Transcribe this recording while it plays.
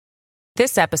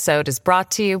This episode is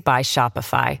brought to you by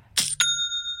Shopify.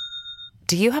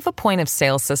 Do you have a point of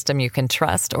sale system you can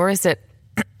trust, or is it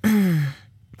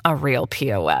a real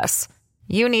POS?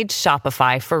 You need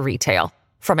Shopify for retail.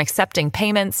 From accepting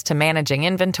payments to managing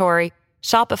inventory,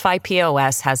 Shopify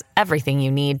POS has everything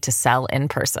you need to sell in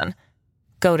person.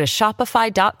 Go to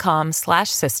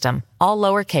shopify.com/system, all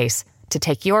lowercase, to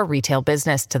take your retail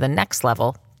business to the next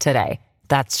level today.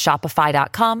 That's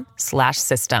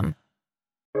shopify.com/system.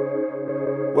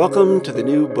 Welcome to the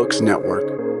New Books Network.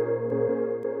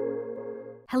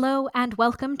 Hello and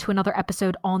welcome to another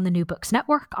episode on the New Books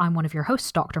Network. I'm one of your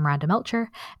hosts, Dr. Miranda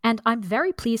Melcher, and I'm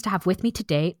very pleased to have with me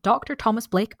today Dr. Thomas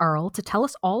Blake Earle to tell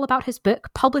us all about his book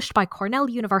published by Cornell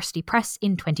University Press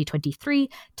in 2023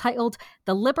 titled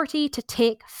The Liberty to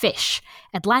Take Fish,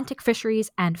 Atlantic Fisheries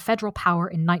and Federal Power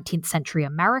in 19th-Century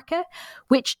America,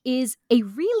 which is a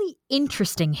really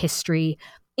interesting history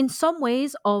in some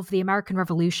ways of the American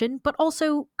Revolution, but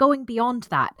also going beyond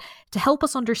that to help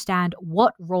us understand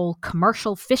what role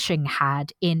commercial fishing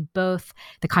had in both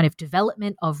the kind of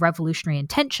development of revolutionary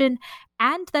intention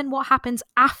and then what happens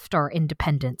after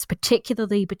independence,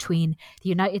 particularly between the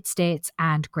United States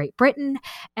and Great Britain,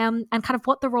 and kind of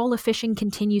what the role of fishing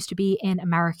continues to be in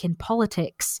American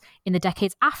politics in the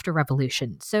decades after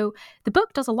Revolution. So the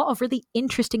book does a lot of really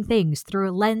interesting things through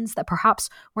a lens that perhaps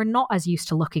we're not as used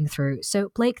to looking through. So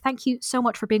Blake, thank you so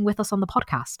much for being with us on the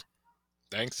podcast.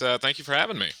 Thanks. Thank you for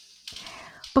having me.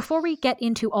 Before we get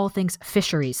into all things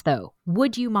fisheries, though,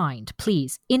 would you mind,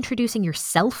 please, introducing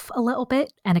yourself a little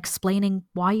bit and explaining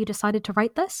why you decided to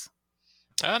write this?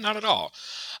 Not at all.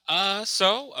 I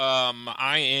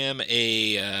am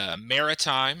a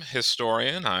maritime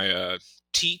historian. I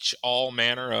teach all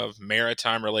manner of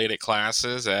maritime-related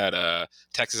classes at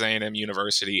Texas A&M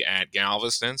University at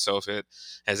Galveston. So if it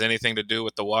has anything to do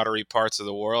with the watery parts of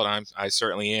the world, I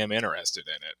certainly am interested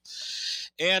in it.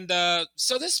 And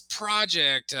so this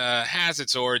project has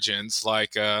its origins,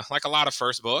 like a lot of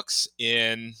first books,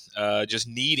 in just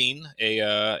needing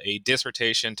a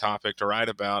dissertation topic to write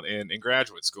about in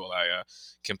graduate school. I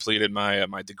completed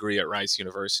my degree at Rice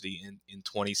University in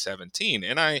 2017,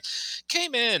 and I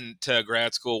came into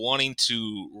grad school wanting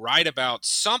to write about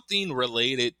something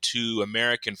related to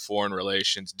American foreign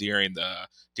relations during the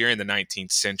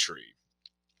 19th century.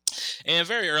 And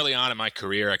very early on in my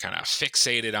career, I kind of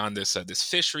fixated on this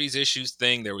fisheries issues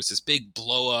thing. There was this big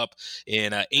blow up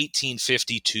in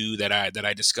 1852 that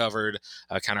I discovered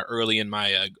kind of early in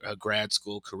my grad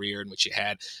school career, in which you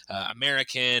had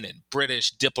American and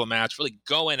British diplomats really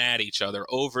going at each other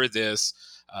over this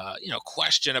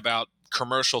question about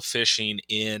commercial fishing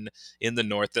in the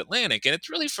North Atlantic. And it's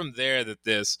really from there that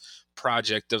this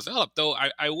project developed. Though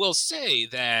I will say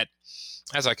that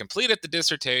as I completed the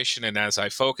dissertation and as I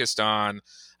focused on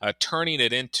turning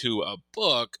it into a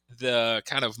book, the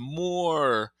kind of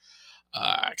more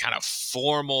kind of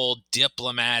formal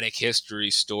diplomatic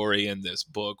history story in this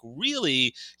book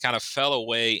really kind of fell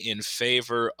away in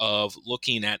favor of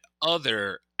looking at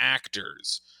other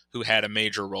actors who had a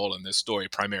major role in this story,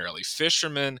 primarily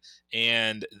fishermen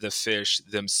and the fish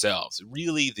themselves.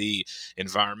 Really, the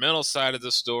environmental side of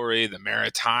the story, the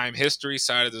maritime history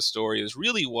side of the story is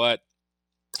really what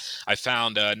I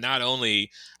found not only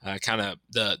kind of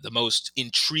the most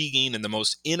intriguing and the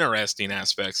most interesting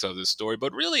aspects of this story,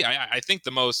 but really I think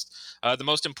the most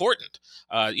important.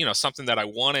 Something that I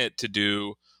wanted to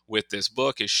do with this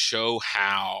book is show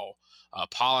how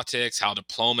politics, how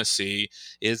diplomacy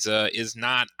is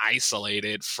not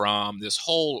isolated from this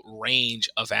whole range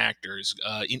of actors,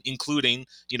 including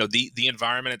the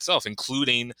environment itself,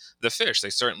 including the fish. They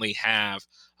certainly have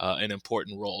an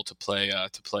important role to play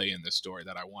in this story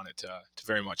that I wanted to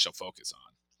very much so focus on.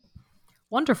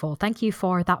 Wonderful. Thank you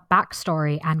for that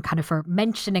backstory and kind of for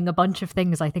mentioning a bunch of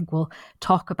things I think we'll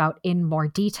talk about in more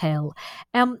detail.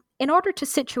 In order to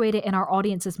situate it in our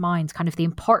audience's minds, kind of the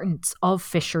importance of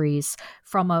fisheries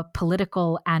from a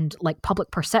political and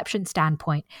public perception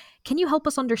standpoint, can you help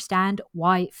us understand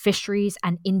why fisheries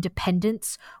and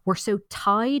independence were so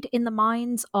tied in the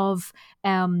minds of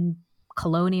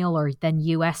colonial or then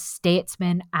U.S.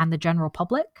 statesmen and the general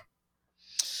public?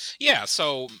 Yeah,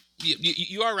 so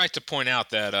you are right to point out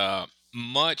that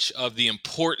much of the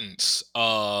importance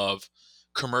of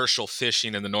commercial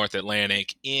fishing in the North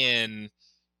Atlantic in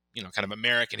kind of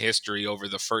American history over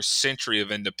the first century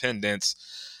of independence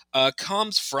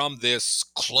comes from this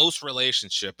close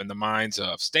relationship in the minds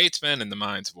of statesmen and the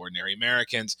minds of ordinary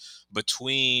Americans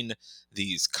between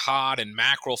these cod and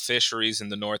mackerel fisheries in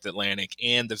the North Atlantic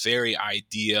and the very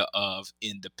idea of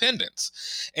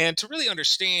independence. And to really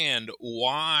understand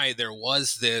why there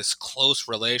was this close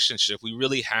relationship, we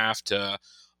really have to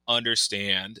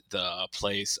understand the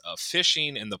place of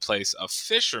fishing and the place of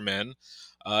fishermen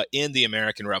in the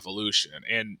American Revolution.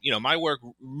 And, my work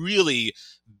really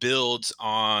builds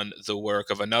on the work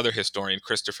of another historian,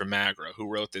 Christopher Magra, who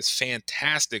wrote this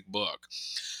fantastic book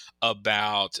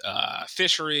about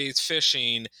fisheries,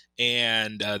 fishing,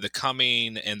 and the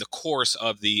coming and the course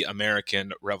of the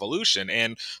American Revolution.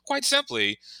 And quite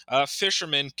simply,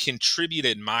 fishermen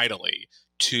contributed mightily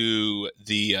to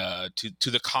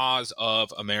the cause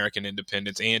of American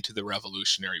independence and to the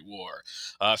Revolutionary War.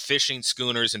 Fishing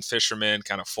schooners and fishermen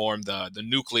kind of formed the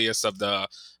nucleus of the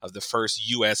first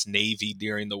U.S. Navy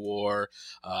during the war.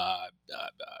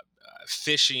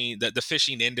 The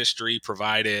fishing industry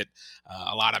provided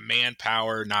a lot of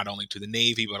manpower, not only to the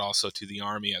Navy, but also to the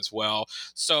Army as well.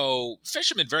 So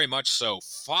fishermen very much so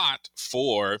fought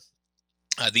for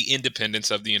the independence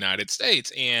of the United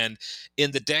States. And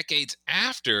in the decades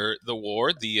after the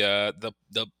war, the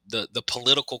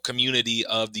political community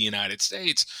of the United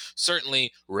States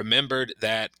certainly remembered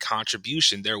that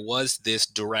contribution. There was this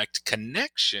direct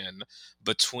connection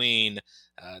between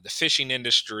the fishing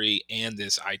industry and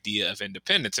this idea of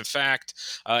independence. In fact,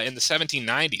 in the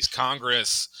 1790s,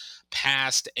 Congress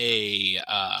passed a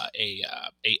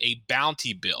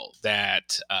bounty bill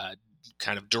that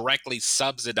kind of directly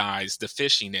subsidized the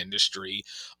fishing industry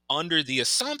under the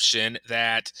assumption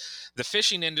that the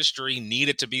fishing industry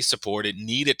needed to be supported,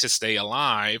 needed to stay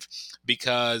alive,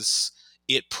 because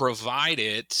it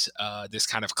provided this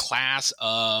kind of class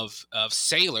of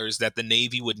sailors that the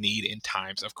Navy would need in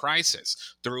times of crisis.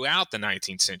 Throughout the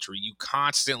 19th century, you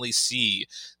constantly see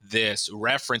this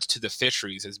reference to the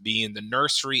fisheries as being the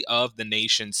nursery of the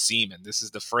nation's seamen. This is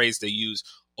the phrase they use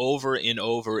over and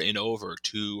over and over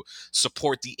to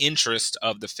support the interest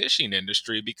of the fishing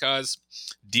industry, because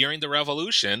during the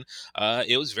Revolution,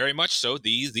 it was very much so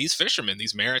these fishermen,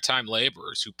 these maritime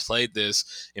laborers, who played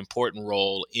this important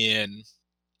role in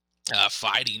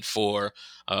fighting for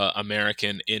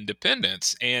American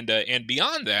independence. And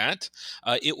beyond that,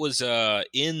 it was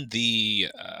in the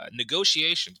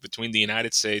negotiations between the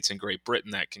United States and Great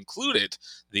Britain that concluded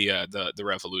the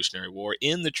Revolutionary War.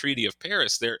 In the Treaty of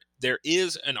Paris, there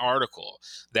is an article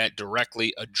that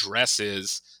directly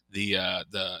addresses the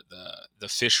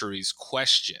fisheries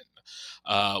question.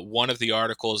 One of the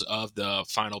articles of the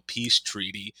final peace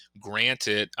treaty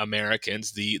granted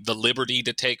Americans the liberty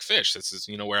to take fish. This is,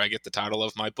 where I get the title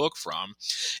of my book from.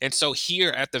 And so here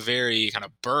at the very kind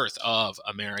of birth of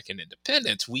American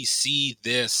independence, we see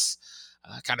this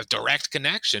kind of direct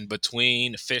connection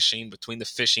between fishing, between the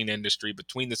fishing industry,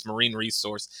 between this marine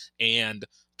resource and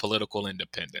political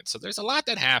independence. So there's a lot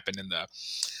that happened in the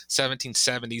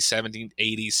 1770s,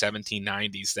 1780s,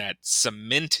 1790s that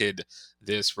cemented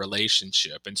this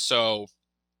relationship. And so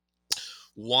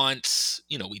once,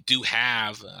 we do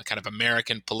have kind of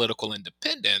American political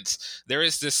independence, there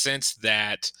is this sense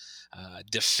that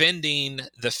defending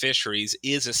the fisheries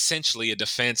is essentially a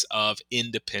defense of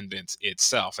independence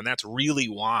itself. And that's really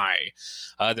why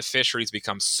the fisheries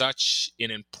become such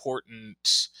an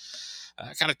important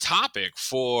kind of topic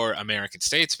for American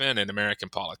statesmen and American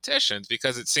politicians,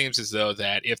 because it seems as though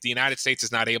that if the United States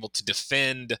is not able to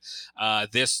defend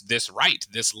this right,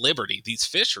 this liberty, these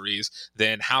fisheries,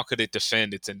 then how could it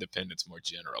defend its independence more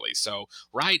generally? So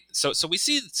we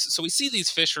see these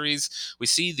fisheries, we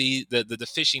see the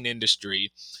fishing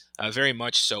industry very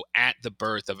much so at the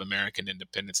birth of American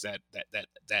independence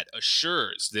that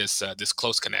assures this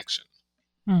close connection.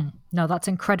 No, that's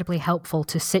incredibly helpful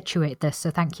to situate this.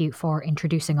 So thank you for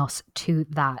introducing us to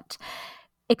that.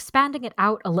 Expanding it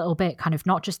out a little bit, kind of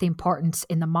not just the importance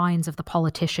in the minds of the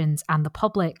politicians and the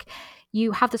public,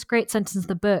 you have this great sentence in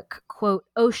the book, quote,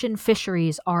 "Ocean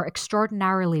fisheries are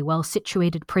extraordinarily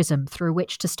well-situated prism through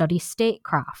which to study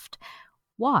statecraft."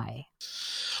 Why?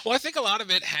 Well, I think a lot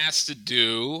of it has to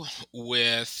do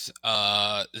with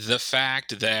the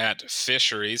fact that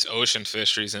fisheries, ocean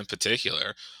fisheries in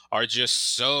particular, are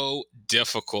just so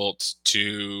difficult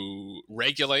to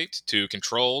regulate, to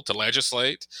control, to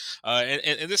legislate.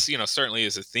 And this, certainly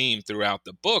is a theme throughout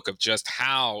the book of just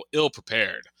how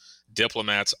ill-prepared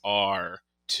diplomats are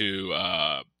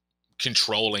to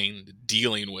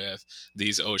dealing with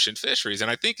these ocean fisheries.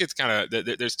 And I think it's kind of,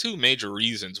 there's two major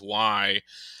reasons why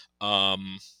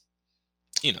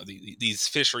these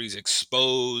fisheries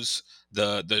expose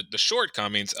the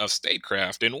shortcomings of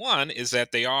statecraft. And one is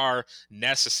that they are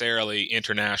necessarily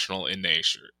international in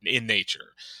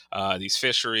nature. These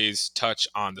fisheries touch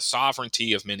on the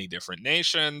sovereignty of many different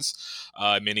nations.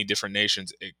 Many different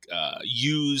nations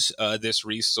use this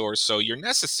resource. So you're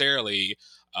necessarily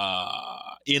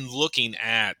in looking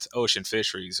at ocean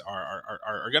fisheries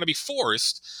are going to be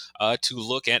forced to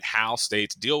look at how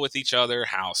states deal with each other,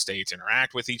 how states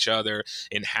interact with each other,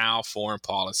 and how foreign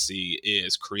policy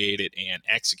is created and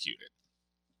executed.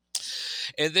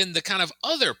 And then the kind of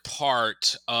other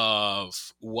part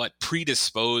of what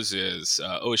predisposes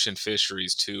ocean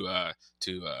fisheries to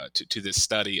this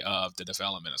study of the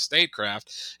development of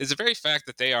statecraft is the very fact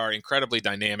that they are incredibly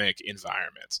dynamic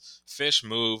environments. Fish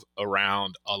move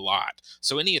around a lot.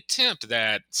 So any attempt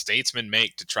that statesmen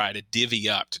make to try to divvy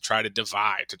up, to try to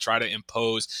divide, to try to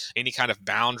impose any kind of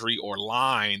boundary or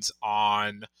lines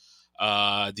on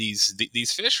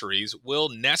these fisheries will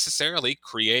necessarily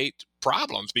create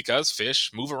problems because fish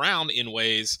move around in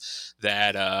ways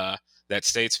that that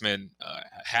statesmen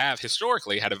have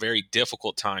historically had a very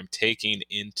difficult time taking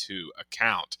into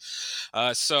account.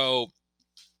 So,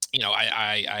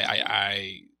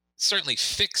 I certainly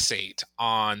fixate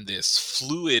on this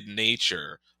fluid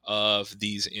nature of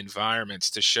these environments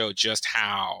to show just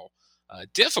how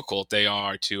difficult they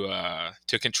are to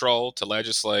control, to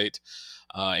legislate.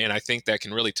 And I think that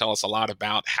can really tell us a lot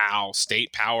about how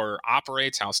state power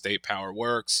operates, how state power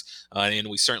works. And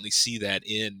we certainly see that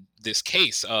in this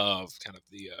case of kind of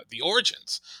the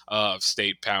origins of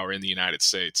state power in the United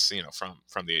States,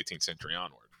 from the 18th century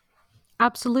onward.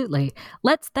 Absolutely.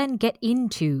 Let's then get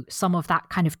into some of that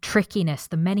kind of trickiness,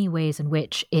 the many ways in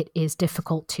which it is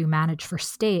difficult to manage for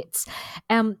states.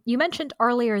 You mentioned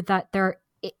earlier that there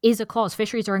is a clause,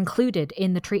 fisheries are included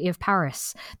in the Treaty of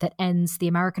Paris that ends the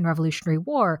American Revolutionary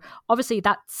War. Obviously,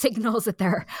 that signals that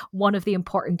they're one of the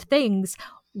important things.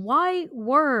 Why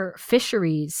were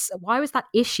fisheries, why was that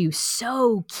issue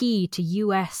so key to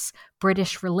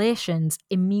US-British relations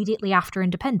immediately after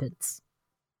independence?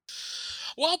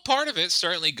 Well, part of it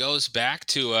certainly goes back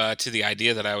to the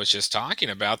idea that I was just talking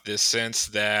about, this sense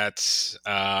that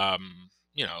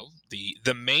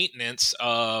the maintenance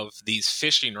of these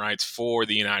fishing rights for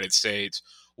the United States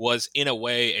was in a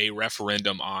way a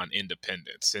referendum on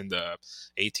independence in the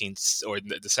 18th or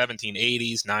the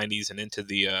 1780s, 90s, and into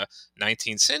the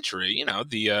 19th century.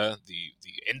 The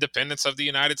independence of the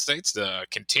United States, the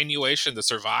continuation, the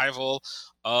survival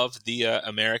of the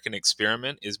American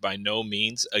experiment is by no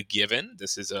means a given.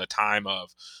 This is a time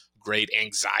of great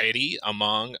anxiety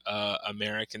among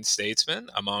American statesmen,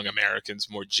 among Americans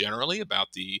more generally,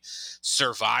 about the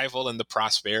survival and the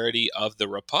prosperity of the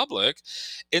Republic.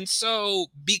 And so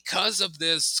because of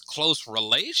this close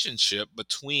relationship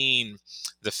between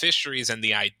the fisheries and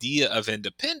the idea of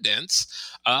independence,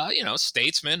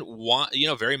 statesmen want,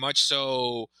 very much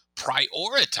so,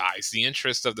 prioritize the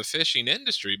interest of the fishing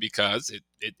industry because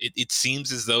it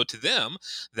seems as though to them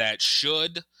that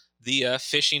should the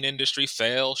fishing industry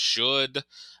fail, should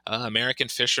American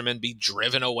fishermen be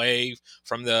driven away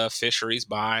from the fisheries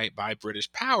by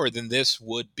British power, then this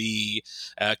would be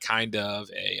kind of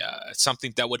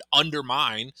something that would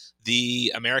undermine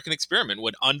the American experiment,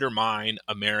 would undermine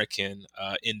American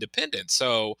independence.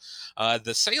 So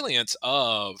the salience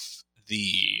of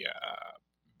the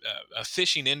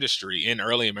fishing industry in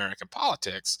early American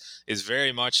politics is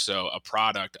very much so a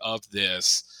product of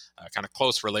this kind of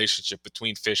close relationship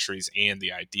between fisheries and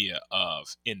the idea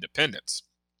of independence.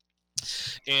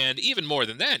 And even more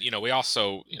than that, we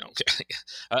also,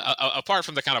 apart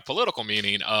from the kind of political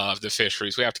meaning of the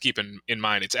fisheries, we have to keep in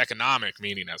mind its economic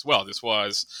meaning as well. This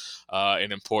was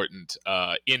an important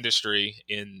industry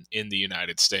in the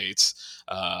United States.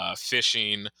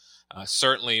 Fishing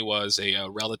certainly was a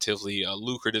relatively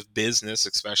lucrative business,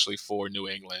 especially for New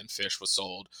England. Fish was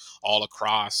sold all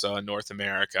across North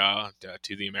America,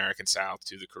 to the American South,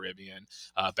 to the Caribbean,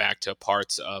 back to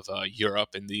parts of Europe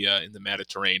in the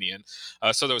Mediterranean.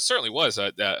 So there certainly was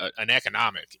an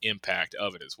economic impact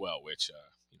of it as well, which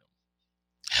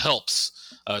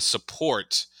helps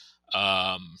support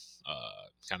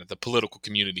kind of the political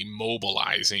community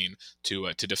mobilizing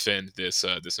to defend this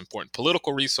important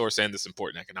political resource and this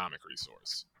important economic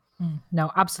resource.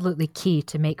 No, absolutely key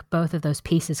to make both of those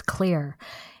pieces clear.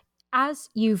 As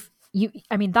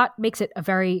that makes it a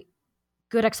very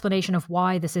good explanation of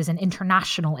why this is an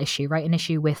international issue, right? An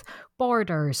issue with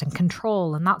borders and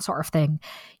control and that sort of thing.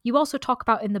 You also talk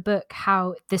about in the book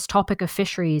how this topic of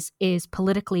fisheries is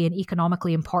politically and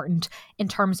economically important in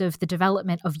terms of the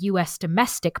development of US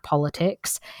domestic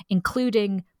politics,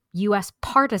 including US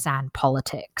partisan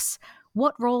politics.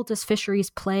 What role does fisheries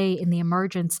play in the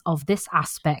emergence of this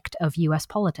aspect of US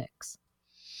politics?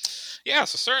 Yeah,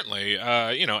 so certainly,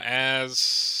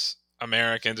 as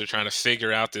Americans are trying to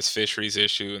figure out this fisheries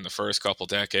issue in the first couple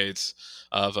decades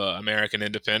of American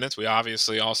independence, we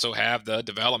obviously also have the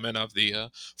development of the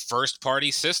first party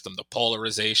system, the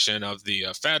polarization of the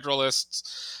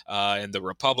Federalists and the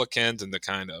Republicans, and the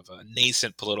kind of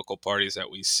nascent political parties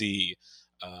that we see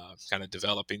kind of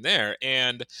developing there.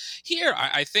 And here,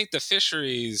 I think the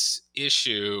fisheries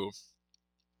issue,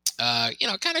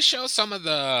 kind of shows some of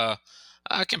the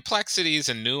complexities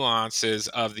and nuances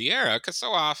of the era, because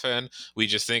so often we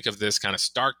just think of this kind of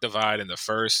stark divide in the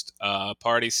first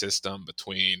party system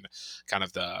between kind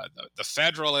of the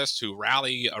Federalists who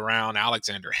rally around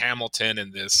Alexander Hamilton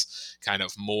and this kind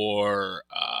of more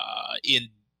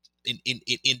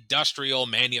industrial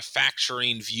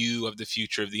manufacturing view of the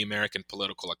future of the American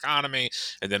political economy.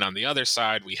 And then on the other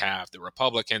side, we have the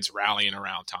Republicans rallying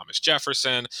around Thomas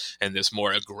Jefferson and this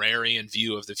more agrarian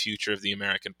view of the future of the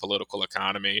American political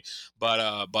economy.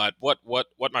 But what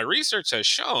my research has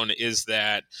shown is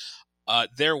that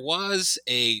there was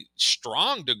a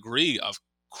strong degree of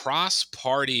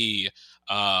cross-party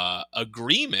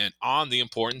agreement on the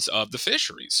importance of the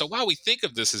fisheries. So while we think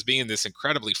of this as being this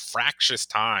incredibly fractious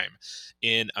time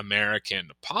in American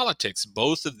politics,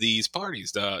 both of these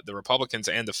parties, the Republicans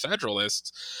and the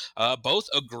Federalists, both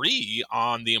agree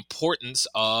on the importance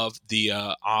of the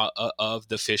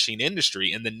fishing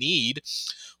industry and the need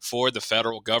for the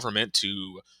federal government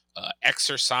to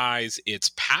exercise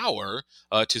its power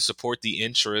to support the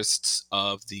interests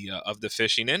of the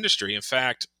fishing industry. In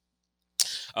fact,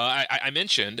 I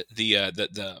mentioned the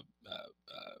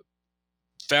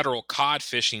federal cod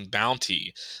fishing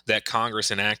bounty that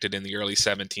Congress enacted in the early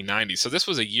 1790s. So this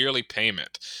was a yearly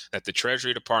payment that the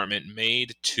Treasury Department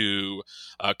made to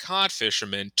cod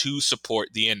fishermen to support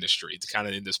the industry. It's kind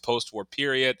of in this post-war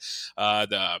period,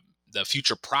 the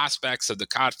future prospects of the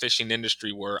cod fishing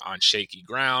industry were on shaky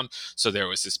ground. So there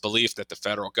was this belief that the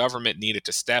federal government needed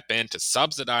to step in to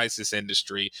subsidize this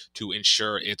industry to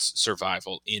ensure its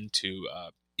survival into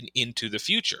the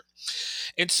future.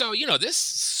 And so, this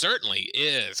certainly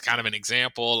is kind of an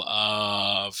example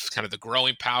of kind of the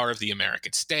growing power of the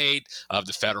American state, of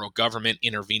the federal government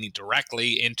intervening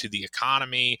directly into the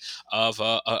economy of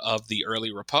the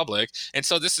early republic. And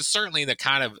so this is certainly the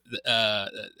kind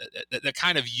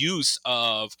of use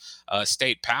of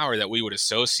state power that we would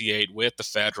associate with the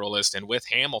Federalist and with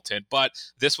Hamilton. But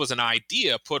this was an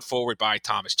idea put forward by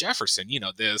Thomas Jefferson.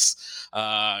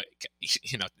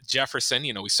 Jefferson,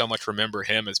 we so much remember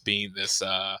him as being this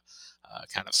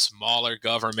kind of smaller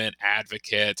government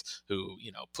advocate who,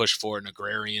 pushed for an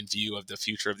agrarian view of the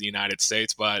future of the United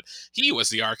States. But he was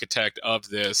the architect of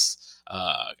this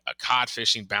a cod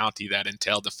fishing bounty that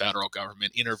entailed the federal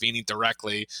government intervening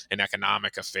directly in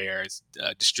economic affairs,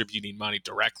 distributing money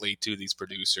directly to these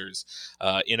producers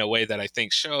in a way that I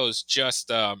think shows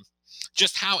just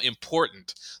how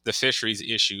important the fisheries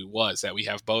issue was, that we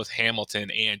have both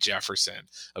Hamilton and Jefferson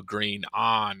agreeing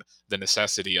on the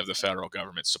necessity of the federal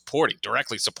government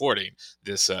directly supporting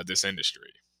this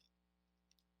industry.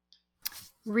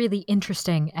 Really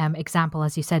interesting example,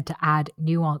 as you said, to add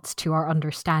nuance to our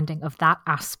understanding of that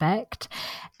aspect.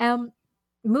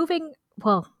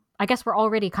 I guess we're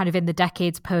already kind of in the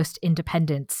decades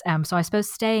post-independence. So I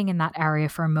suppose staying in that area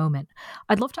for a moment,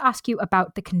 I'd love to ask you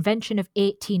about the Convention of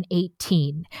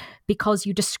 1818, because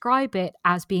you describe it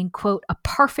as being, quote, a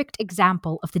perfect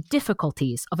example of the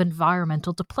difficulties of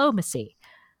environmental diplomacy.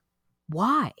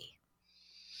 Why?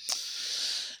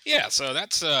 Yeah, so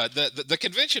that's the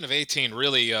Convention of 18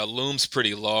 really looms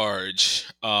pretty large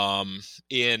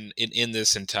in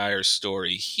this entire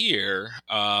story here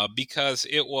because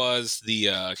it was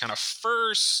the kind of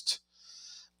first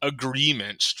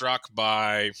agreement struck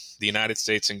by the United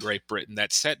States and Great Britain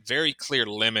that set very clear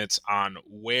limits on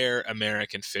where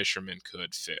American fishermen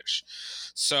could fish.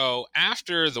 So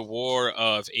after the War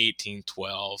of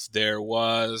 1812, there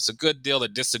was a good deal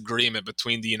of disagreement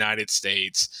between the United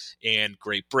States and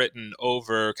Great Britain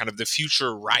over kind of the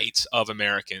future rights of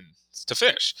Americans to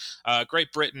fish.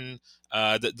 Great Britain,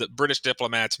 the British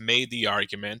diplomats made the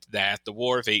argument that the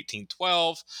War of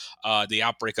 1812, the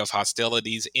outbreak of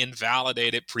hostilities,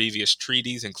 invalidated previous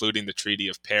treaties, including the Treaty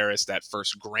of Paris that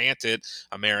first granted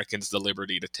Americans the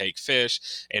liberty to take fish.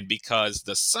 And because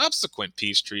the subsequent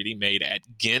peace treaty made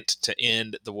at Ghent to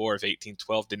end the War of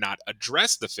 1812 did not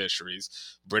address the fisheries,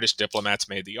 British diplomats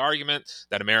made the argument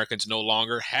that Americans no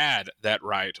longer had that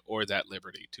right or that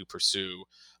liberty to pursue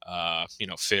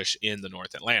fish in the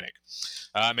North Atlantic.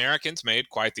 Americans made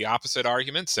quite the opposite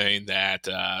argument, saying that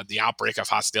the outbreak of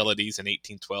hostilities in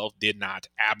 1812 did not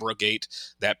abrogate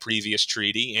that previous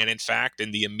treaty. And in fact,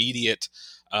 in the immediate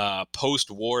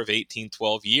post-war of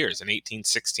 1812 years. In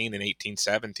 1816 and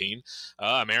 1817,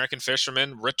 American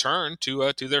fishermen returned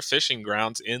to their fishing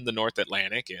grounds in the North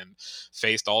Atlantic and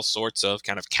faced all sorts of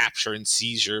kind of capture and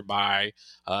seizure by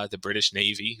the British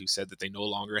Navy, who said that they no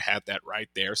longer had that right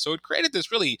there. So it created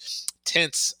this really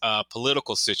tense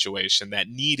political situation that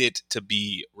needed to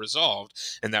be resolved,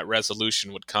 and that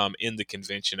resolution would come in the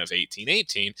Convention of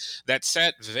 1818 that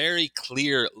set very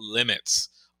clear limits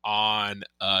on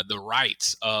the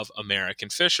rights of American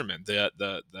fishermen.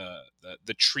 The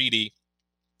treaty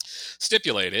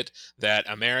stipulated that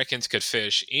Americans could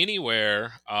fish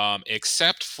anywhere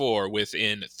except for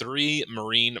within 3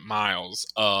 marine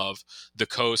miles of the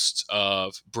coast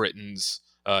of Britain's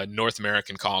North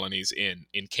American colonies in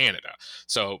Canada.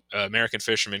 So American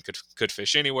fishermen could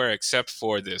fish anywhere except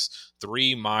for this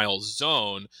 3-mile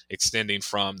zone extending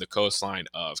from the coastline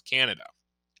of Canada.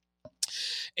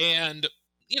 And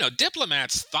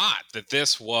diplomats thought that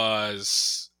this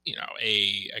was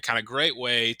a kind of great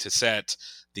way to set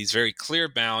these very clear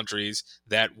boundaries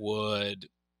that would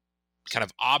kind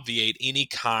of obviate any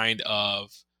kind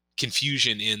of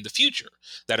confusion in the future,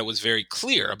 that it was very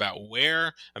clear about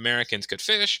where Americans could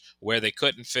fish, where they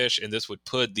couldn't fish, and this would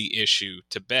put the issue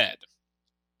to bed.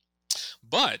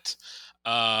 But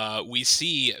we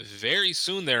see very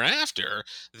soon thereafter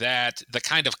that the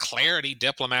kind of clarity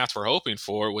diplomats were hoping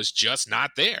for was just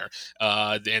not there.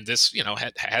 And this,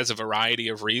 has a variety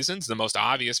of reasons, the most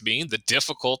obvious being the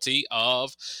difficulty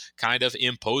of kind of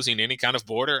imposing any kind of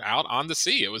border out on the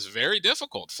sea. It was very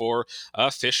difficult for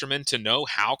fishermen to know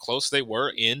how close they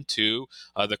were into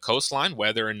the coastline,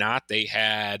 whether or not they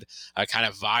had kind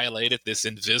of violated this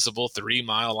invisible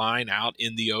 3-mile line out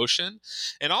in the ocean.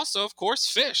 And also, of course,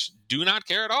 fish do not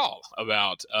care at all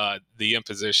about the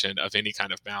imposition of any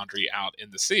kind of boundary out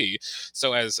in the sea.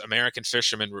 So as American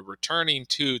fishermen were returning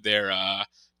to their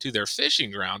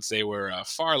fishing grounds, they were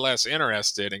far less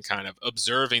interested in kind of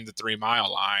observing the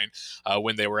 3-mile line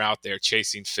when they were out there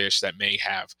chasing fish that may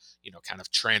have, kind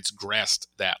of transgressed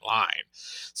that line.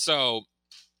 So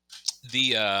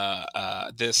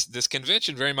this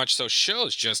convention very much so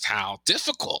shows just how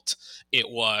difficult it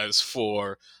was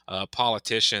for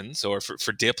politicians or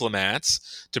for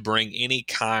diplomats to bring any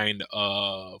kind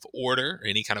of order,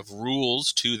 any kind of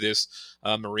rules to this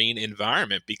marine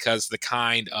environment, because the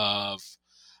kind of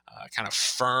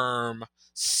firm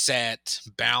set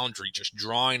boundary, just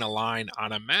drawing a line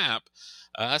on a map,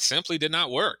 simply did not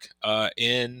work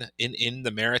in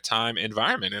the maritime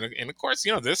environment. And of course,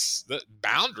 the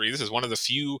boundary. This is one of the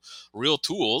few real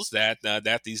tools that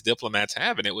these diplomats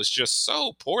have, and it was just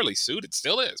so poorly suited.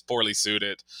 Still is poorly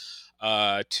suited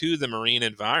to the marine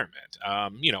environment.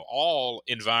 All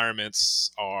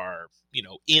environments are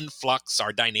in flux,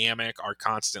 are dynamic, are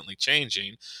constantly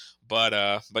changing,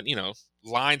 but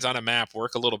lines on a map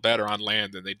work a little better on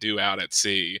land than they do out at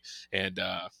sea. And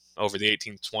over the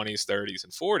 1820s, 30s,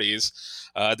 and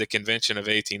 40s, the Convention of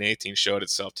 1818 showed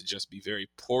itself to just be very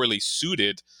poorly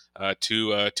suited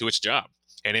to its job.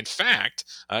 And in fact,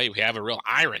 we have a real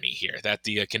irony here that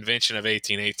the Convention of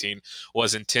 1818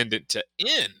 was intended to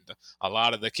end a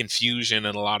lot of the confusion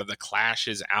and a lot of the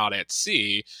clashes out at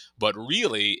sea, but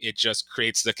really it just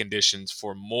creates the conditions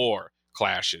for more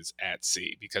clashes at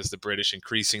sea, because the British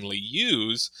increasingly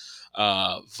use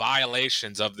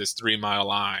violations of this 3-mile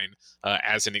line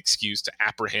as an excuse to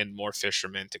apprehend more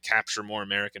fishermen, to capture more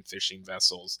American fishing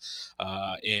vessels,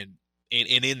 and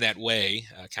in that way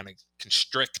kind of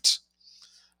constrict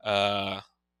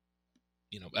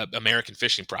American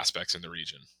fishing prospects in the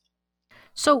region.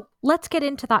 So let's get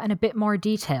into that in a bit more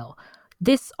detail.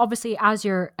 This, obviously, as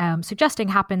you're suggesting,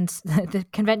 happens. The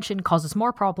convention causes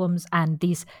more problems, and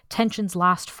these tensions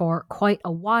last for quite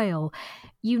a while.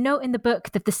 You note in the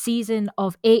book that the season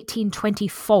of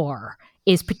 1824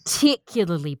 is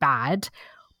particularly bad.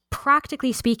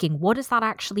 Practically speaking, what does that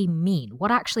actually mean?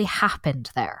 What actually happened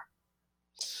there?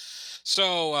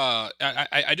 So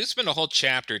I do spend a whole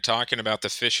chapter talking about the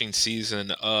fishing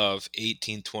season of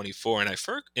 1824,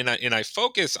 and I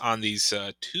focus on these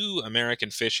 2 American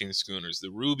fishing schooners,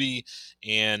 the Ruby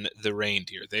and the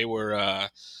Reindeer. They were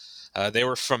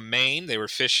from Maine. They were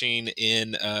fishing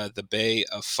in the Bay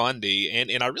of Fundy,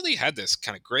 and I really had this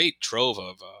kind of great trove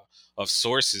of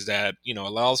sources that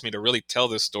allows me to really tell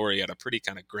this story at a pretty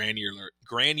kind of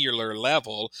granular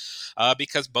level,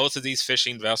 because both of these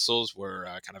fishing vessels were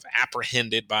kind of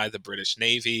apprehended by the British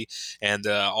Navy, and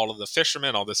all of the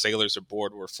fishermen, all the sailors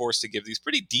aboard, were forced to give these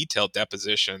pretty detailed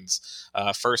depositions,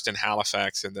 first in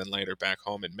Halifax and then later back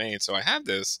home in Maine. So I have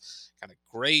this kind of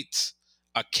great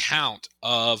account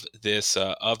of this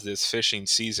fishing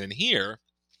season here.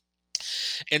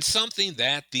 And something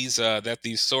that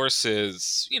these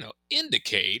sources,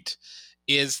 indicate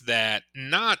is that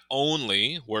not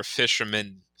only were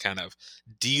fishermen kind of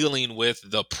dealing with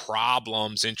the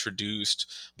problems introduced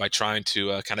by trying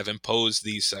to kind of impose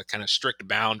these kind of strict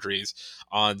boundaries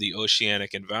on the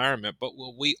oceanic environment, but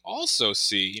what we also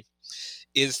see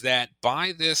is that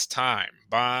by this time,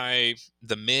 by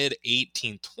the mid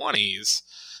 1820s,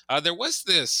 there was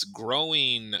this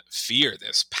growing fear,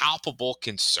 this palpable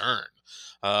concern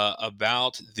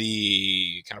about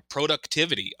the kind of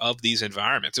productivity of these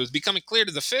environments. It was becoming clear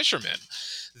to the fishermen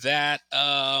that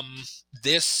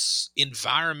this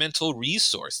environmental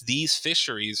resource, these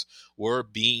fisheries, were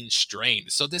being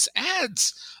strained. So this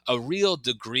adds a real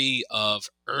degree of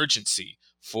urgency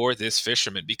for this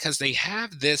fisherman because they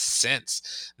have this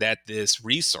sense that this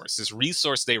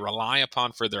resource they rely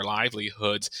upon for their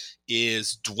livelihoods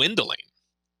is dwindling.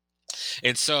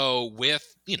 And so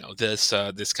with this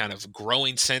kind of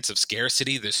growing sense of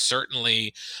scarcity, this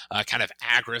certainly kind of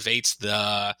aggravates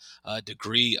the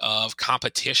degree of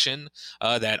competition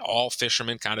that all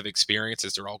fishermen kind of experience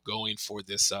as they're all going for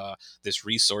this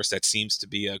resource that seems to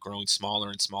be growing smaller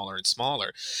and smaller and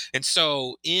smaller. And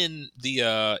so in the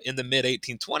mid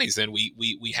 1820s, then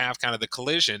we have kind of the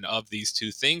collision of these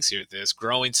two things here: this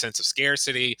growing sense of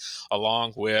scarcity,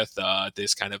 along with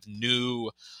this kind of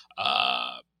new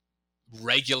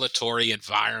regulatory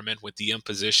environment with the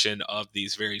imposition of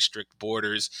these very strict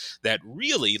borders that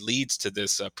really leads to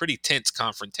this pretty tense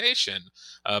confrontation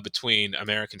between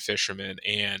American fishermen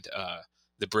and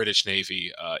the British Navy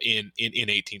in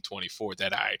 1824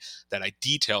 that I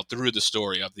detailed through the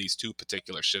story of these two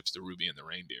particular ships, the Ruby and the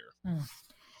Reindeer.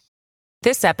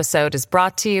 This episode is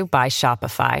brought to you by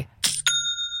Shopify.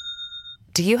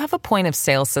 Do you have a point of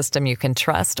sale system you can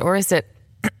trust, or is it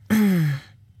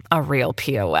a real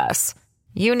POS?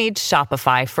 You need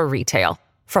Shopify for retail.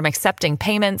 From accepting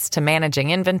payments to managing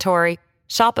inventory,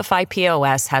 Shopify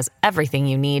POS has everything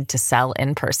you need to sell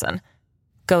in person.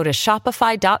 Go to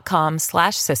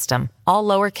shopify.com/system, all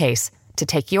lowercase, to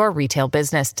take your retail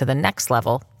business to the next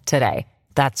level today.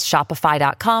 That's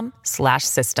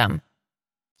shopify.com/system.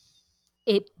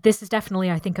 This is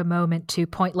definitely, I think, a moment to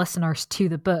point listeners to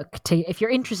the book. If you're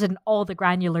interested in all the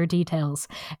granular details,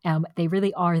 they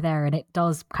really are there, and it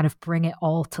does kind of bring it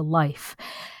all to life.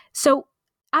 So,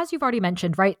 as you've already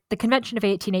mentioned, right, the Convention of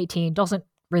 1818 doesn't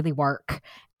really work,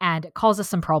 and it causes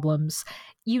some problems.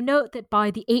 You note that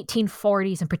by the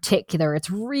 1840s in particular, it's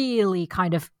really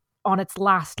kind of on its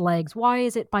last legs. Why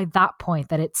is it by that point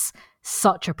that it's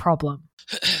such a problem?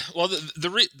 Well,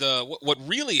 what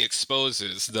really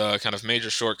exposes the kind of major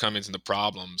shortcomings and the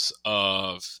problems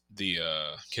of the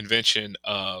Convention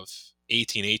of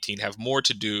 1818 have more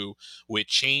to do with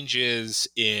changes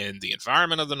in the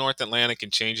environment of the North Atlantic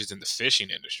and changes in the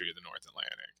fishing industry of the North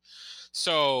Atlantic.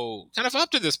 So, kind of up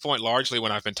to this point, largely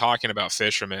when I've been talking about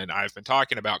fishermen, I've been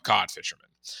talking about cod fishermen.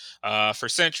 For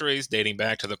centuries, dating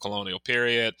back to the colonial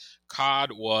period,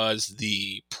 cod was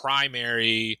the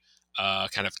primary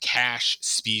kind of cash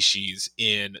species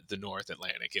in the North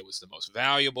Atlantic. It was the most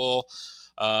valuable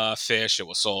fish. It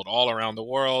was sold all around the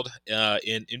world.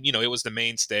 It was the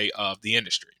mainstay of the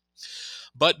industry.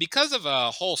 But because of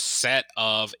a whole set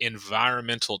of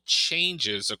environmental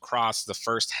changes across the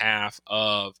first half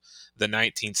of the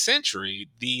 19th century,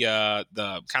 the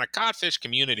kind of codfish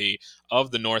community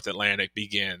of the North Atlantic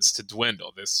begins to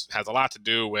dwindle. This has a lot to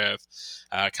do with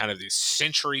kind of these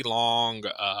century-long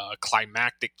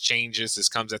climactic changes. This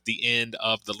comes at the end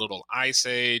of the Little Ice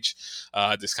Age.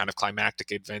 This kind of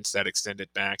climactic events that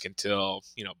extended back until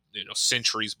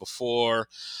centuries before.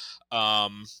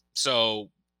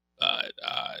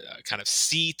 Kind of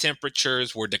sea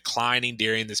temperatures were declining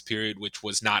during this period, which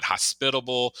was not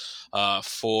hospitable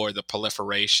for the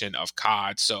proliferation of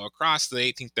cod. So across the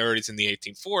 1830s and the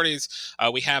 1840s,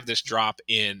 we have this drop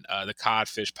in the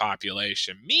codfish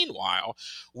population. Meanwhile,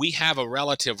 we have a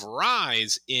relative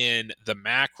rise in the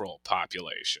mackerel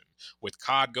population, with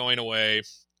cod going away.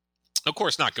 Of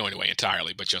course, not going away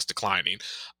entirely, but just declining.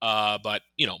 But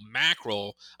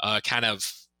mackerel kind of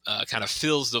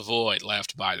fills the void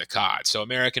left by the cod. So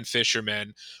American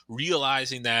fishermen,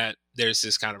 realizing that there's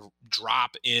this kind of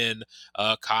drop in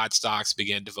cod stocks,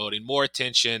 began devoting more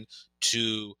attention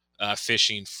to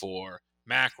fishing for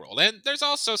mackerel. And there's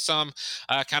also some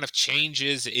kind of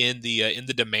changes in the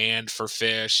demand for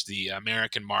fish. The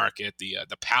American market, the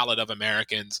palate of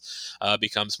Americans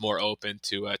becomes more open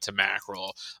to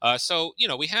mackerel. So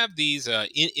we have these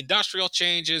industrial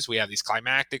changes. We have these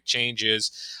climactic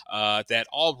changes that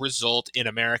all result in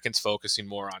Americans focusing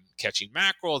more on catching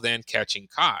mackerel than catching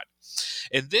cod.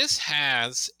 And this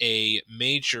has a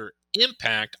major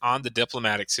impact on the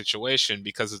diplomatic situation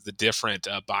because of the different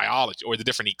biology or the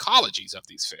different ecologies of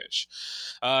these fish.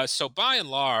 So by and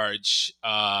large,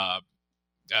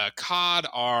 cod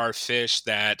are fish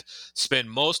that spend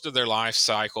most of their life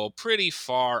cycle pretty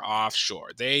far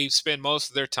offshore. They spend most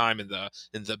of their time in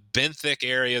the benthic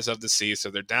areas of the sea, so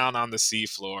they're down on the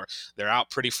seafloor. They're out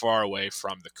pretty far away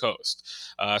from the coast.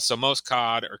 So most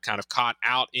cod are kind of caught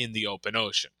out in the open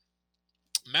ocean.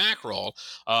 Mackerel,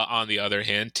 on the other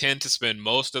hand, tend to spend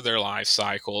most of their life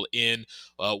cycle in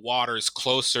waters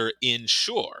closer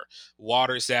inshore,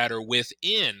 waters that are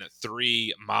within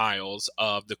 3 miles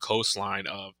of the coastline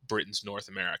of Britain's North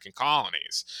American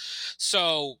colonies.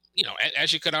 So,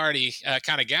 as you could already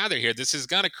kind of gather here, this is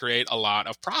going to create a lot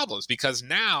of problems because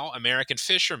now American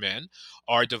fishermen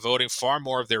are devoting far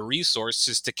more of their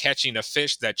resources to catching a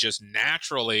fish that just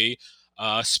naturally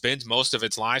spends most of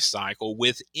its life cycle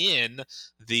within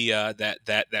the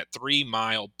that 3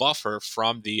 mile buffer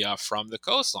from the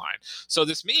coastline. So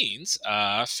this means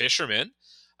fishermen,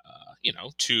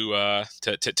 to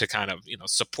kind of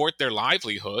support their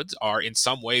livelihoods, are in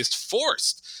some ways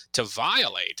forced to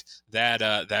violate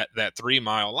that 3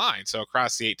 mile line. So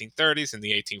across the 1830s and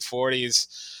the 1840s.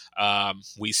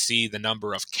 We see the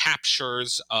number of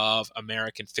captures of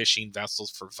American fishing vessels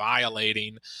for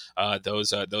violating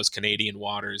those Canadian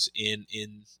waters in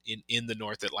the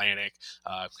North Atlantic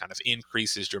kind of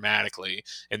increases dramatically,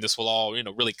 and this will all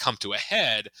really come to a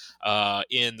head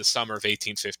in the summer of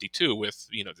 1852 with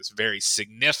this very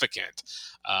significant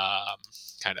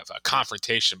kind of a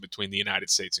confrontation between the United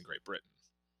States and Great Britain.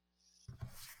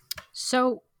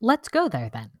 So let's go there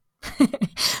then.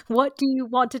 What do you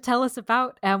want to tell us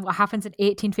about what happens in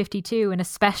 1852, and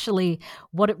especially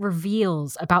what it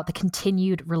reveals about the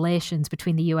continued relations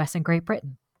between the US and Great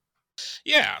Britain?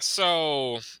 Yeah,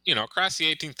 so, across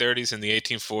the 1830s and the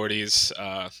 1840s,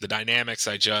 the dynamics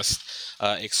I just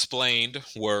explained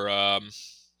were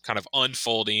kind of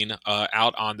unfolding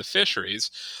out on the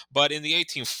fisheries. But in the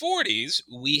 1840s,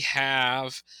 we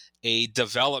have a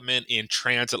development in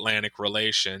transatlantic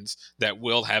relations that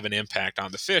will have an impact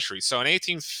on the fisheries. So in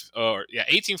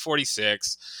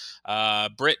 1846,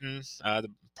 Britain,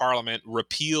 the Parliament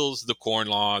repeals the Corn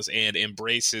Laws and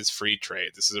embraces free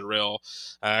trade. This is a real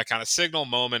kind of signal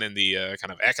moment in the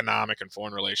kind of economic and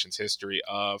foreign relations history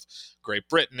of Great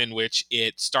Britain, in which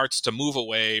it starts to move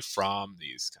away from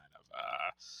these kind of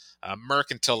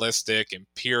mercantilistic,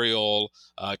 imperial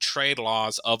trade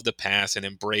laws of the past and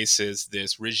embraces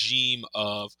this regime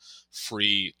of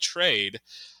free trade.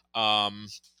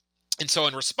 And so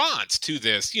in response to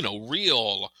this,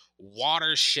 real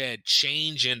watershed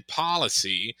change in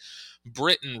policy,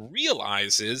 Britain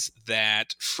realizes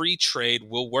that free trade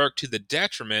will work to the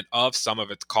detriment of some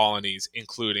of its colonies,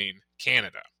 including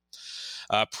Canada.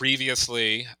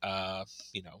 Previously,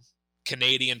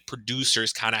 Canadian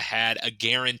producers kind of had a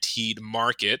guaranteed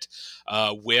market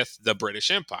with the British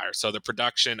Empire. So the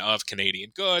production of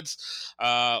Canadian goods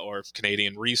or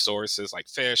Canadian resources like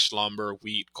fish, lumber,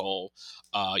 wheat, coal,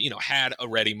 had a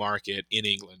ready market in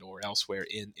England or elsewhere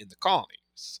in the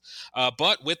colonies.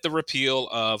 But with the repeal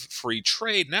of free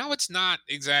trade, now it's not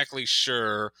exactly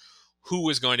sure who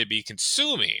is going to be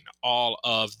consuming all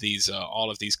of these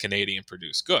Canadian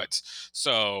produced goods.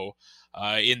 So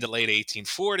in the late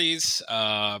 1840s,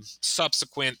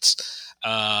 subsequent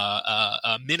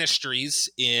ministries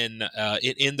in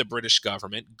the British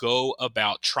government go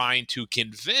about trying to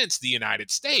convince the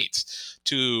United States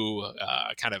to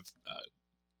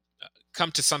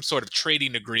come to some sort of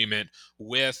trading agreement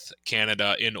with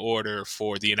Canada in order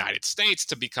for the United States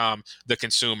to become the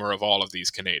consumer of all of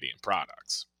these Canadian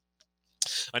products.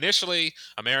 Initially,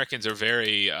 Americans are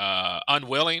very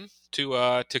unwilling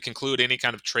to conclude any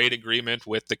kind of trade agreement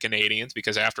with the Canadians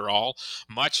because, after all,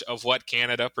 much of what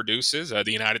Canada produces,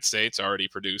 the United States already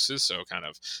produces, so kind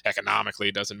of economically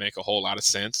it doesn't make a whole lot of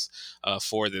sense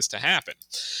for this to happen.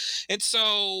 And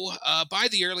so by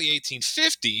the early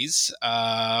 1850s,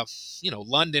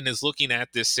 London is looking at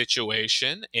this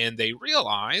situation and they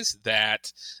realize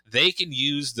that they can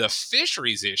use the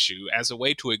fisheries issue as a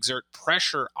way to exert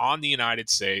pressure on the United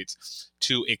States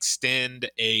to extend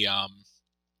a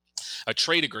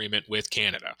trade agreement with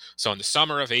Canada. So in the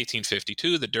summer of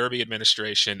 1852, the Derby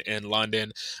administration in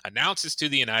London announces to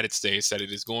the United States that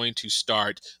it is going to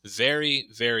start very,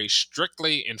 very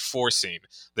strictly enforcing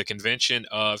the Convention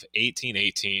of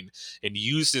 1818 and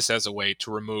use this as a way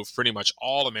to remove pretty much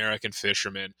all American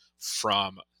fishermen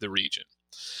from the region.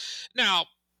 Now,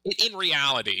 in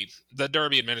reality, the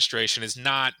Derby administration is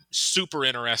not super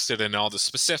interested in all the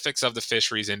specifics of the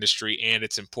fisheries industry and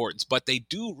its importance, but they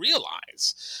do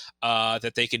realize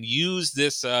that they can use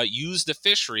use the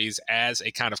fisheries as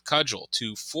a kind of cudgel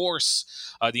to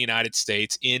force the United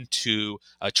States into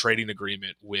a trading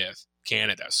agreement with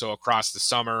Canada. So across the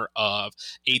summer of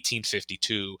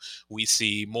 1852, we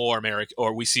see more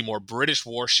British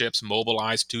warships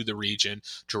mobilized to the region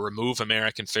to remove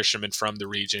American fishermen from the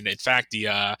region. In fact,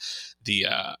 the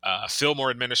Fillmore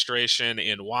administration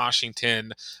in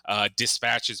Washington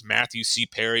dispatches Matthew C.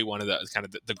 Perry, one of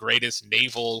the greatest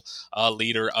naval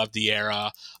leader of the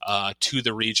era, to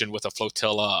the region with a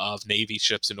flotilla of Navy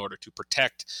ships in order to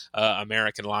protect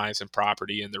American lives and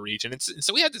property in the region. And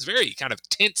so we had this very kind of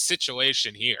tense situation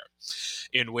here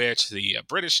in which the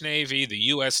British Navy, the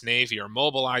U.S. Navy are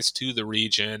mobilized to the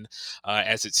region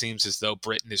as it seems as though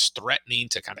Britain is threatening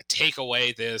to kind of take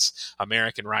away this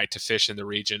American right to fish in the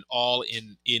region, all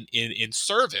in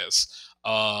service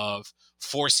of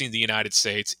forcing the United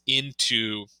States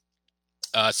into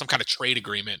some kind of trade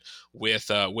agreement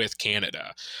with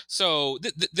Canada. So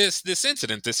this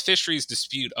incident, this fisheries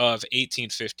dispute of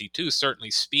 1852,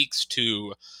 certainly speaks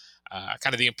to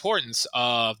kind of the importance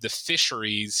of the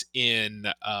fisheries in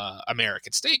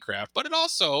American statecraft, but it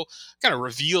also kind of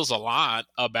reveals a lot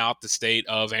about the state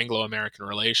of Anglo-American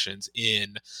relations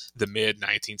in the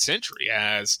mid-19th century,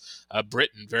 as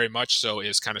Britain very much so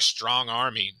is kind of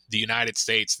strong-arming the United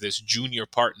States, this junior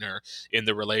partner in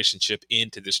the relationship,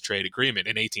 into this trade agreement.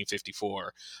 In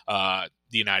 1854,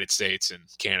 the United States and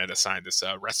Canada signed this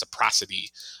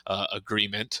reciprocity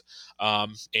agreement,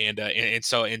 and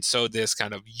so this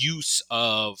kind of use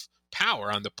of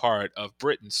power on the part of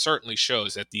Britain certainly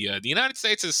shows that the United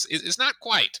States is not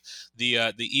quite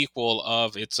the equal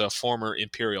of its former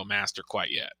imperial master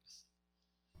quite yet.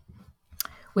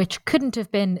 Which couldn't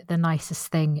have been the nicest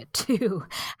thing to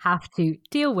have to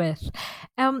deal with.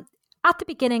 At the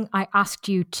beginning, I asked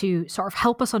you to sort of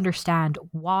help us understand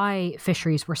why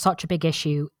fisheries were such a big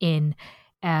issue in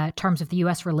terms of the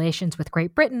US relations with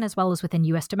Great Britain, as well as within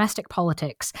US domestic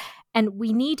politics. And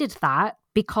we needed that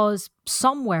because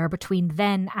somewhere between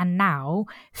then and now,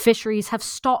 fisheries have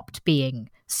stopped being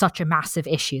such a massive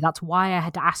issue. That's why I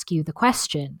had to ask you the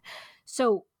question.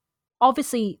 So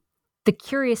obviously, the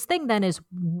curious thing then is,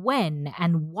 when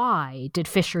and why did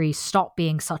fisheries stop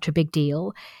being such a big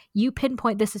deal? You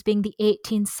pinpoint this as being the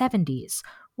 1870s.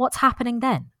 What's happening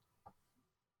then?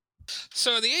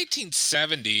 So the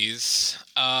 1870s,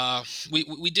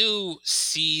 we do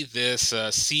see this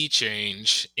sea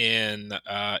change in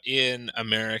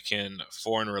American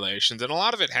foreign relations, and a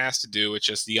lot of it has to do with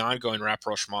just the ongoing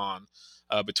rapprochement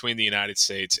between the United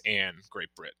States and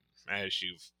Great Britain, as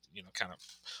you've kind of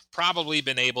probably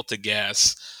been able to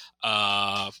guess.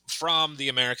 From the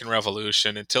American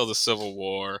Revolution until the Civil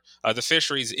War, the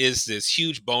fisheries is this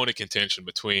huge bone of contention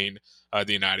between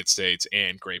the United States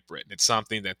and Great Britain. It's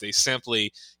something that they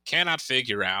simply cannot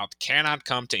figure out, cannot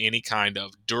come to any kind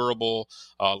of durable,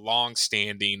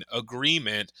 long-standing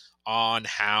agreement on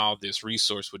how this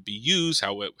resource would be used,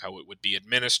 how it would be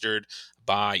administered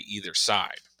by either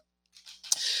side.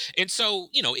 And so,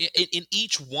 in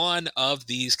each one of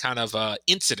these kind of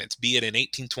incidents, be it in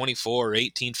 1824 or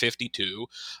 1852,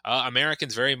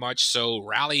 Americans very much so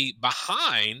rally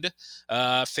behind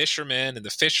fishermen and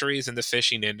the fisheries and the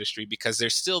fishing industry, because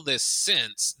there's still this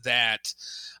sense that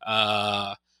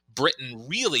Britain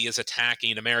really is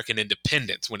attacking American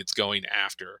independence when it's going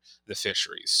after the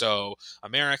fisheries. So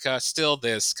America, still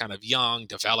this kind of young,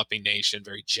 developing nation,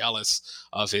 very jealous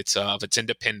of its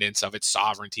independence, of its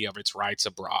sovereignty, of its rights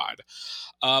abroad.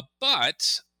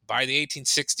 But by the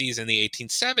 1860s and the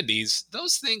 1870s,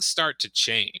 those things start to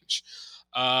change.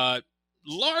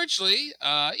 Largely,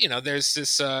 there's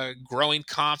this growing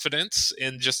confidence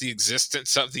in just the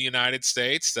existence of the United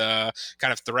States. Kind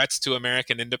of threats to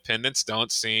American independence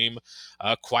don't seem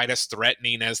quite as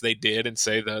threatening as they did in,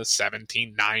 say, the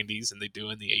 1790s and they do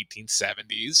in the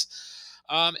 1870s.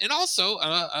 And also,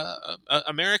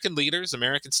 American leaders,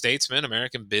 American statesmen,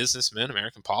 American businessmen,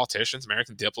 American politicians,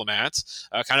 American diplomats,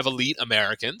 kind of elite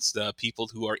Americans, the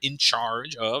people who are in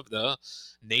charge of the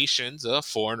nation's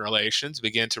foreign relations,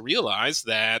 begin to realize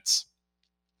that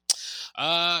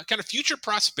kind of future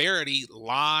prosperity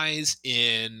lies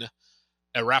in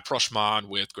a rapprochement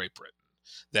with Great Britain.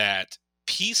 That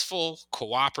peaceful,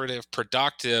 cooperative,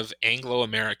 productive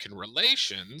Anglo-American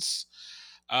relations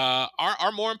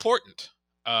are more important,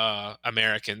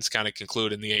 Americans kind of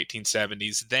conclude in the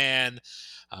 1870s, than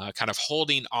kind of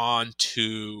holding on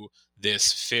to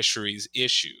this fisheries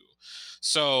issue.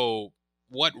 So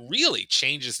what really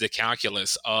changes the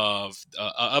calculus of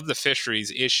the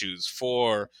fisheries issues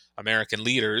for American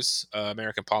leaders,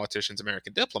 American politicians,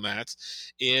 American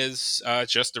diplomats, is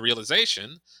just the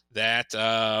realization that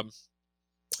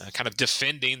kind of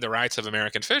defending the rights of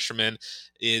American fishermen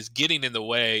is getting in the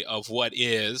way of what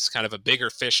is kind of a bigger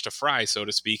fish to fry, so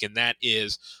to speak, and that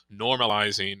is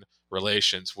normalizing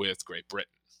relations with Great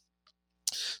Britain.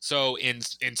 So in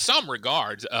some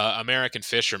regards, American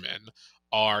fishermen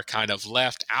are kind of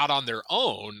left out on their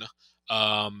own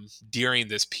during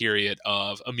this period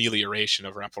of amelioration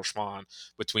of rapprochement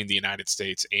between the United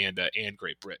States and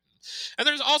Great Britain. And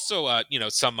there's also,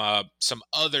 some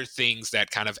other things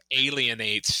that kind of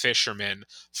alienates fishermen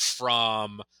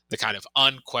from the kind of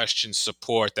unquestioned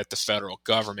support that the federal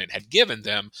government had given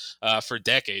them for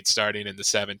decades, starting in the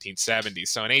 1770s.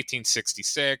 So in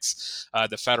 1866,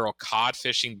 the federal cod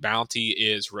fishing bounty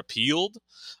is repealed.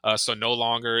 So no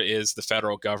longer is the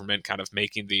federal government kind of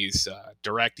making these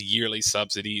direct yearly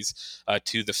subsidies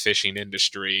to the fishing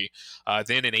industry.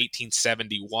 Then in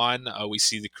 1871, we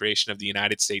see the creation of the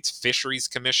United States Fisheries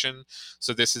Commission.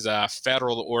 So this is a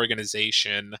federal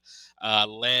organization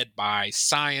led by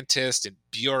scientists and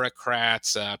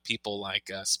bureaucrats, people like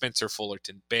Spencer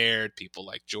Fullerton Baird, people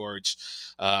like George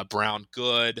Brown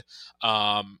Goode,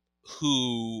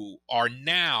 who are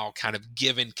now kind of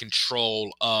given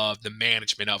control of the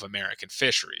management of American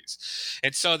fisheries.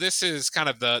 And so this is kind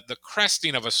of the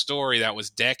cresting of a story that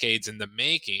was decades in the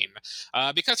making,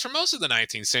 because for most of the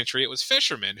 19th century, it was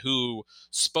fishermen who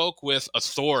spoke with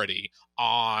authority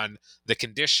on the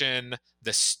condition,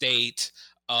 the state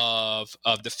of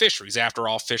the fisheries. After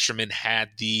all, fishermen had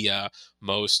the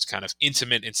most kind of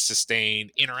intimate and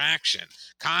sustained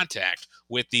contact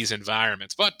with these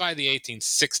environments. But by the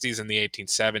 1860s and the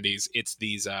 1870s, it's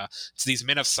these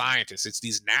men of scientists, it's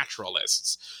these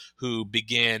naturalists who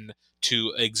begin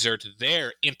to exert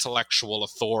their intellectual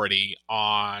authority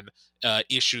on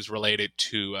issues related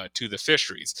to the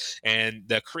fisheries. And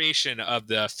the creation of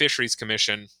the Fisheries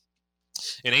Commission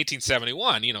in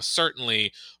 1871,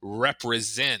 certainly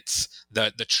represents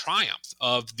the triumph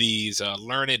of these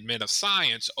learned men of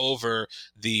science over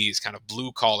these kind of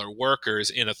blue collar workers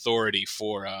in authority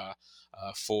for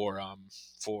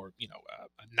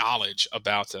knowledge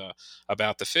about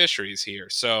the fisheries here.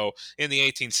 So in the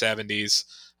 1870s,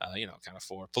 kind of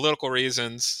for political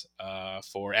reasons,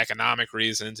 for economic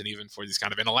reasons, and even for these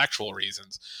kind of intellectual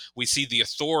reasons, we see the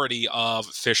authority of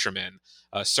fishermen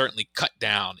certainly cut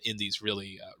down in these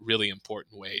really, really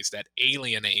important ways that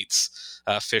alienates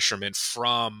fishermen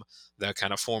from the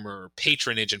kind of former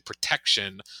patronage and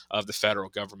protection of the federal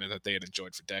government that they had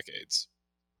enjoyed for decades.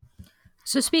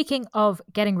 So speaking of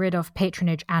getting rid of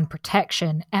patronage and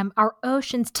protection, our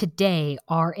oceans today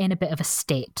are in a bit of a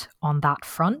state on that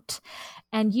front.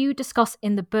 And you discuss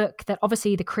in the book that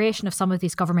obviously the creation of some of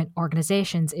these government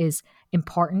organizations is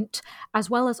important, as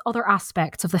well as other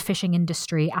aspects of the fishing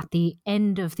industry at the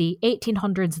end of the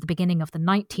 1800s, the beginning of the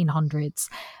 1900s,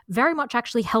 very much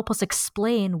actually help us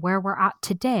explain where we're at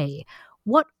today.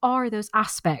 What are those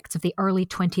aspects of the early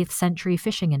 20th century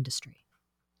fishing industry?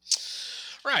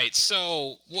 Right.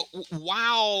 So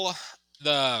while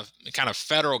the kind of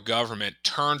federal government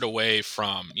turned away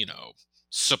from,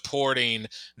 supporting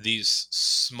these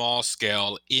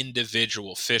small-scale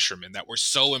individual fishermen that were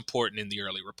so important in the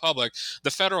early republic,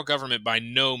 the federal government by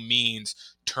no means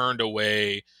turned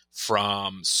away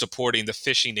from supporting the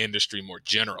fishing industry more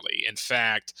generally. In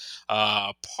fact,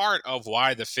 part of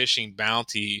why the fishing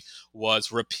bounty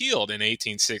was repealed in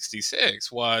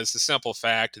 1866 was the simple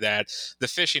fact that the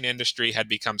fishing industry had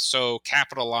become so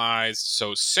capitalized,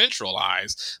 so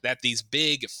centralized, that these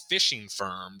big fishing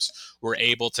firms were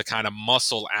able to kind of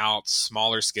muscle out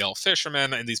smaller scale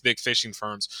fishermen, and these big fishing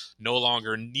firms no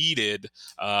longer needed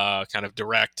kind of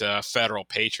direct federal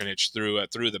patronage through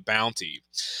the bounty.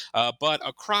 But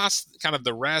across kind of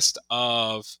the rest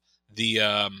of the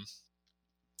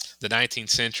 19th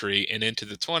century and into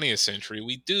the 20th century,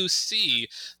 we do see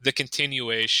the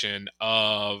continuation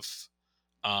of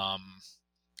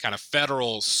kind of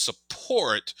federal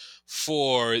support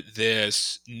for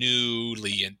this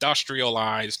newly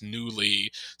industrialized,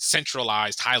 newly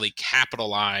centralized, highly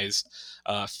capitalized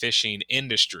fishing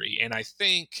industry. And I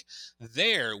think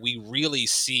there we really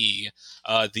see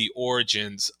the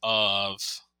origins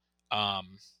of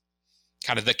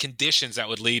kind of the conditions that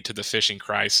would lead to the fishing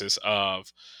crisis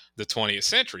of the 20th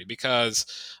century, because,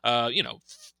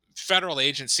 federal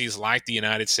agencies like the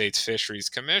United States Fisheries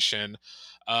Commission,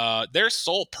 their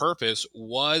sole purpose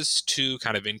was to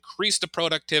kind of increase the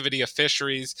productivity of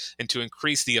fisheries and to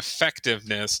increase the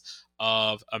effectiveness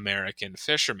of American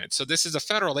fishermen. So this is a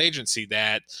federal agency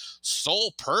that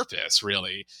sole purpose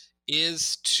really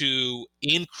is to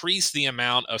increase the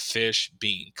amount of fish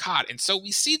being caught. And so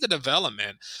we see the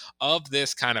development of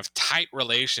this kind of tight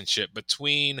relationship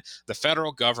between the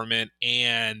federal government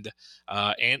and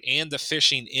the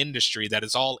fishing industry that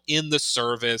is all in the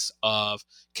service of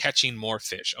catching more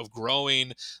fish, of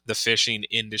growing the fishing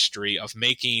industry, of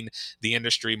making the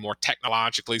industry more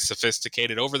technologically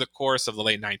sophisticated. Over the course of the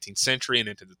late 19th century and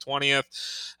into the 20th,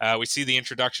 we see the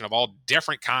introduction of all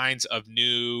different kinds of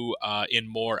new and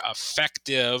more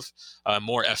effective,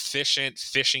 more efficient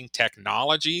fishing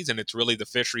technologies. And it's really the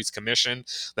Fisheries Commission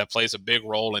that plays a big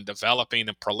role in developing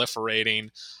and proliferating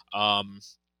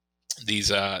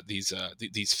these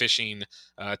fishing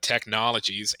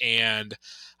technologies, and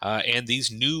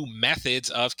these new methods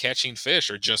of catching fish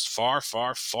are just far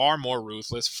more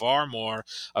ruthless, far more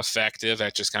effective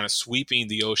at just kind of sweeping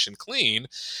the ocean clean,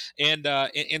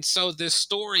 and so this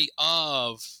story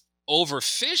of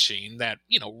overfishing that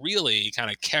really kind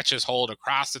of catches hold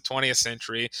across the 20th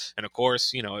century, and of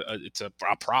course it's a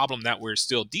problem that we're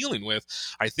still dealing with,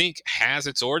 I think has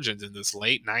its origins in this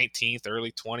late 19th,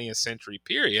 early 20th century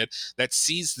period that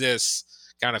sees this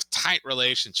kind of tight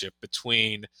relationship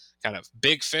between kind of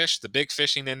big fish, the big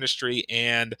fishing industry,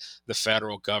 and the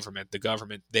federal government, the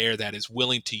government there that is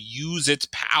willing to use its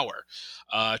power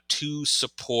to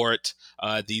support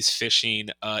these fishing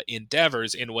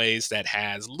endeavors in ways that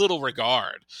has little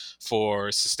regard for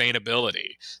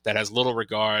sustainability, that has little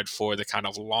regard for the kind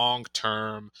of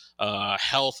long-term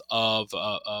health of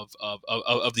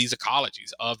these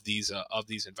ecologies, of these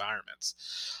environments.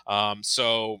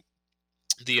 So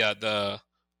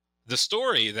the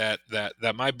story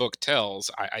that my book tells,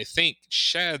 I think,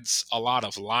 sheds a lot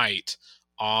of light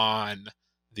on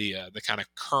the kind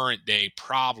of current day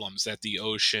problems that the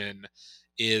ocean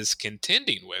is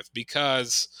contending with,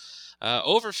 because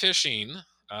overfishing,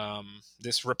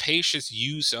 this rapacious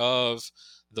use of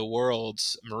the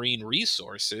world's marine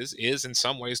resources, is in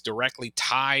some ways directly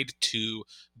tied to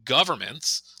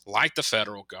governments like the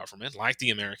federal government, like the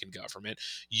American government,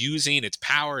 using its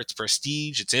power, its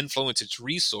prestige, its influence, its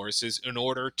resources in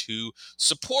order to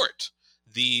support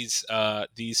these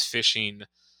fishing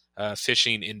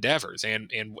endeavors.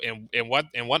 And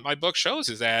what my book shows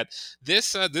is that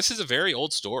this is a very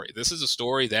old story. This is a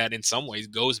story that in some ways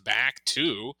goes back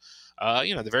to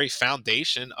the very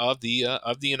foundation of the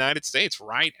United States,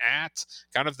 right at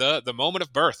kind of the moment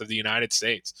of birth of the United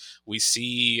States. We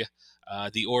see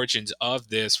the origins of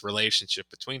this relationship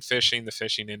between fishing, the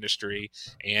fishing industry,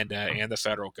 and the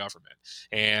federal government.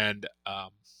 And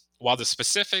while the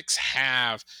specifics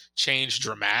have changed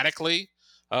dramatically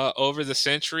over the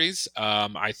centuries,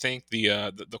 I think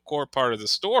the core part of the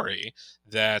story,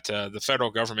 that the federal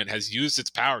government has used its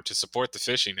power to support the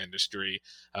fishing industry,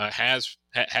 has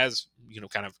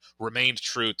kind of remained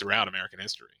true throughout American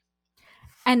history.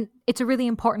 And it's a really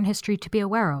important history to be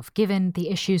aware of, given the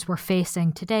issues we're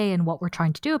facing today and what we're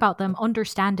trying to do about them.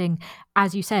 Understanding,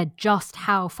 as you said, just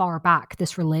how far back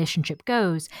this relationship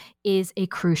goes is a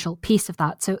crucial piece of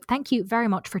that. So thank you very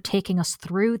much for taking us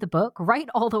through the book, right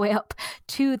all the way up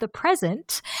to the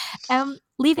present.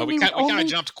 We kind of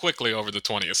jumped quickly over the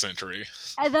 20th century.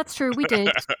 That's true, we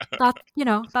did.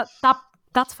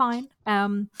 That's fine.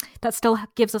 That still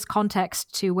gives us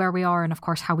context to where we are and, of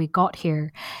course, how we got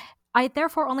here. I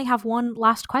therefore only have one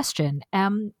last question.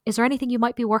 Is there anything you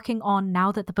might be working on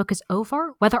now that the book is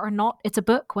over, whether or not it's a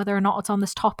book, whether or not it's on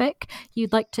this topic,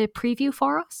 you'd like to preview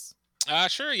for us?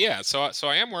 Sure, yeah. So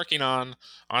I am working on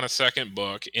a second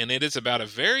book, and it is about a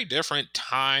very different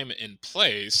time and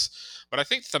place. But I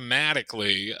think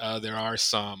thematically, there are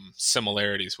some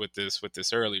similarities with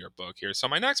this earlier book here. So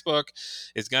my next book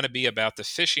is going to be about the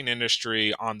fishing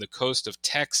industry on the coast of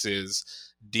Texas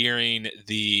during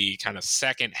the kind of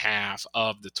second half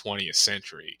of the 20th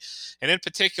century. And in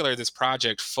particular, this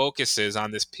project focuses on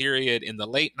this period in the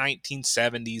late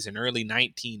 1970s and early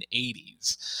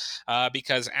 1980s,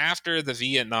 because after the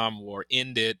Vietnam War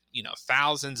ended,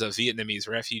 thousands of Vietnamese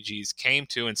refugees came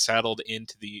to and settled in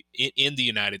the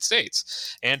United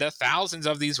States. And thousands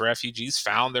of these refugees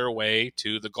found their way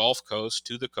to the Gulf Coast,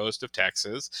 to the coast of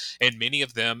Texas, and many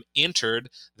of them entered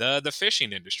the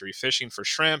fishing industry, fishing for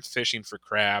shrimp, fishing for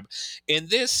crab. And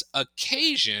this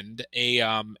occasioned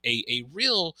a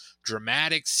real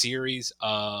dramatic series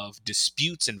of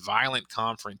disputes and violent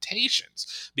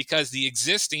confrontations, because the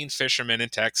existing fishermen in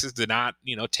Texas did not,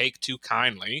 take too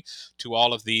kindly to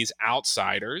all of these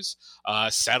outsiders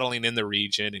settling in the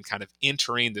region and kind of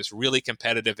entering this really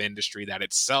competitive industry industry that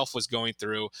itself was going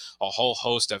through a whole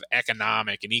host of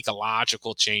economic and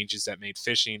ecological changes that made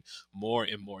fishing more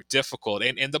and more difficult.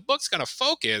 And the book's going to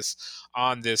focus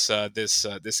on this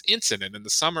incident in the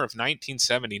summer of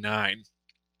 1979,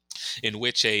 in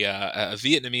which a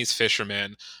Vietnamese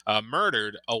fisherman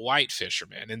murdered a white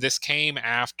fisherman. And this came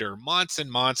after months and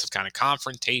months of kind of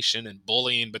confrontation and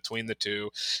bullying between the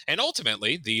two. And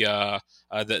ultimately, the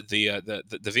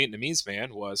Vietnamese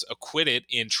man was acquitted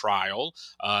in trial.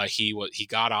 He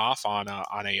got off on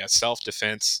a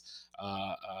self-defense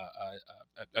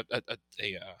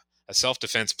a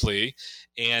self-defense plea,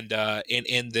 and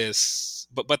in this,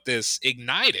 but this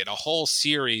ignited a whole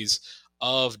series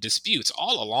of disputes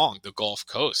all along the Gulf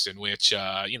Coast, in which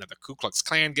the Ku Klux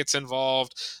Klan gets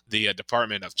involved, the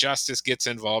Department of Justice gets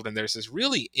involved, and there's this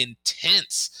really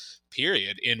intense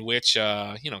period in which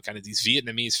kind of these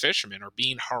Vietnamese fishermen are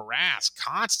being harassed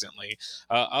constantly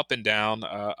up and down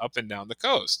the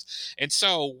coast. And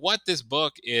so what this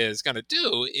book is going to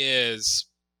do is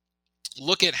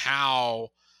look at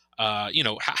how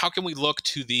can we look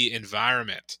to the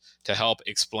environment to help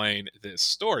explain this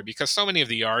story? Because so many of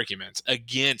the arguments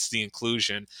against the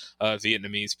inclusion of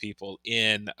Vietnamese people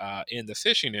in the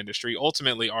fishing industry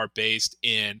ultimately are based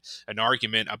in an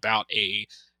argument about a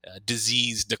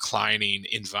disease declining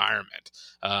environment.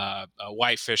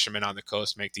 White fishermen on the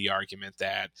coast make the argument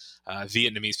that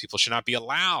Vietnamese people should not be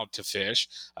allowed to fish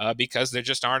because there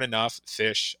just aren't enough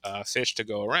fish to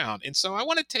go around. And so I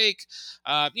want to take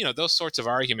those sorts of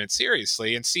arguments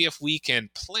seriously and see if we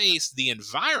can place the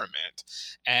environment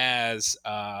as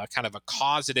kind of a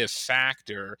causative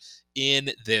factor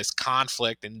in this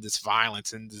conflict, in this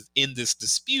violence, in this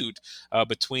dispute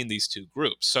between these two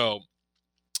groups. So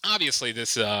obviously,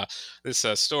 this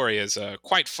story is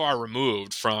quite far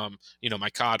removed from my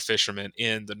cod fishermen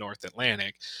in the North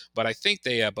Atlantic, but I think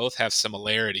they both have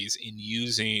similarities in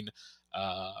using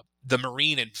the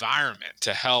marine environment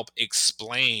to help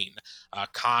explain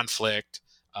conflict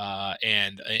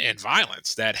and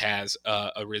violence that has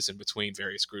arisen between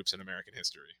various groups in American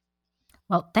history.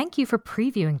 Well, thank you for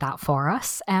previewing that for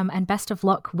us, and best of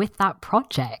luck with that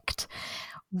project.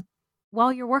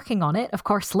 While you're working on it, of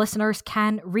course, listeners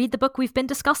can read the book we've been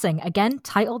discussing, again,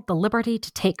 titled The Liberty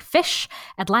to Take Fish,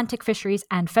 Atlantic Fisheries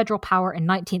and Federal Power in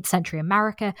 19th-Century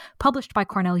America, published by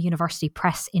Cornell University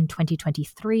Press in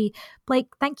 2023. Blake,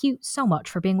 thank you so much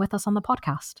for being with us on the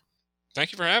podcast.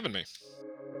 Thank you for having me.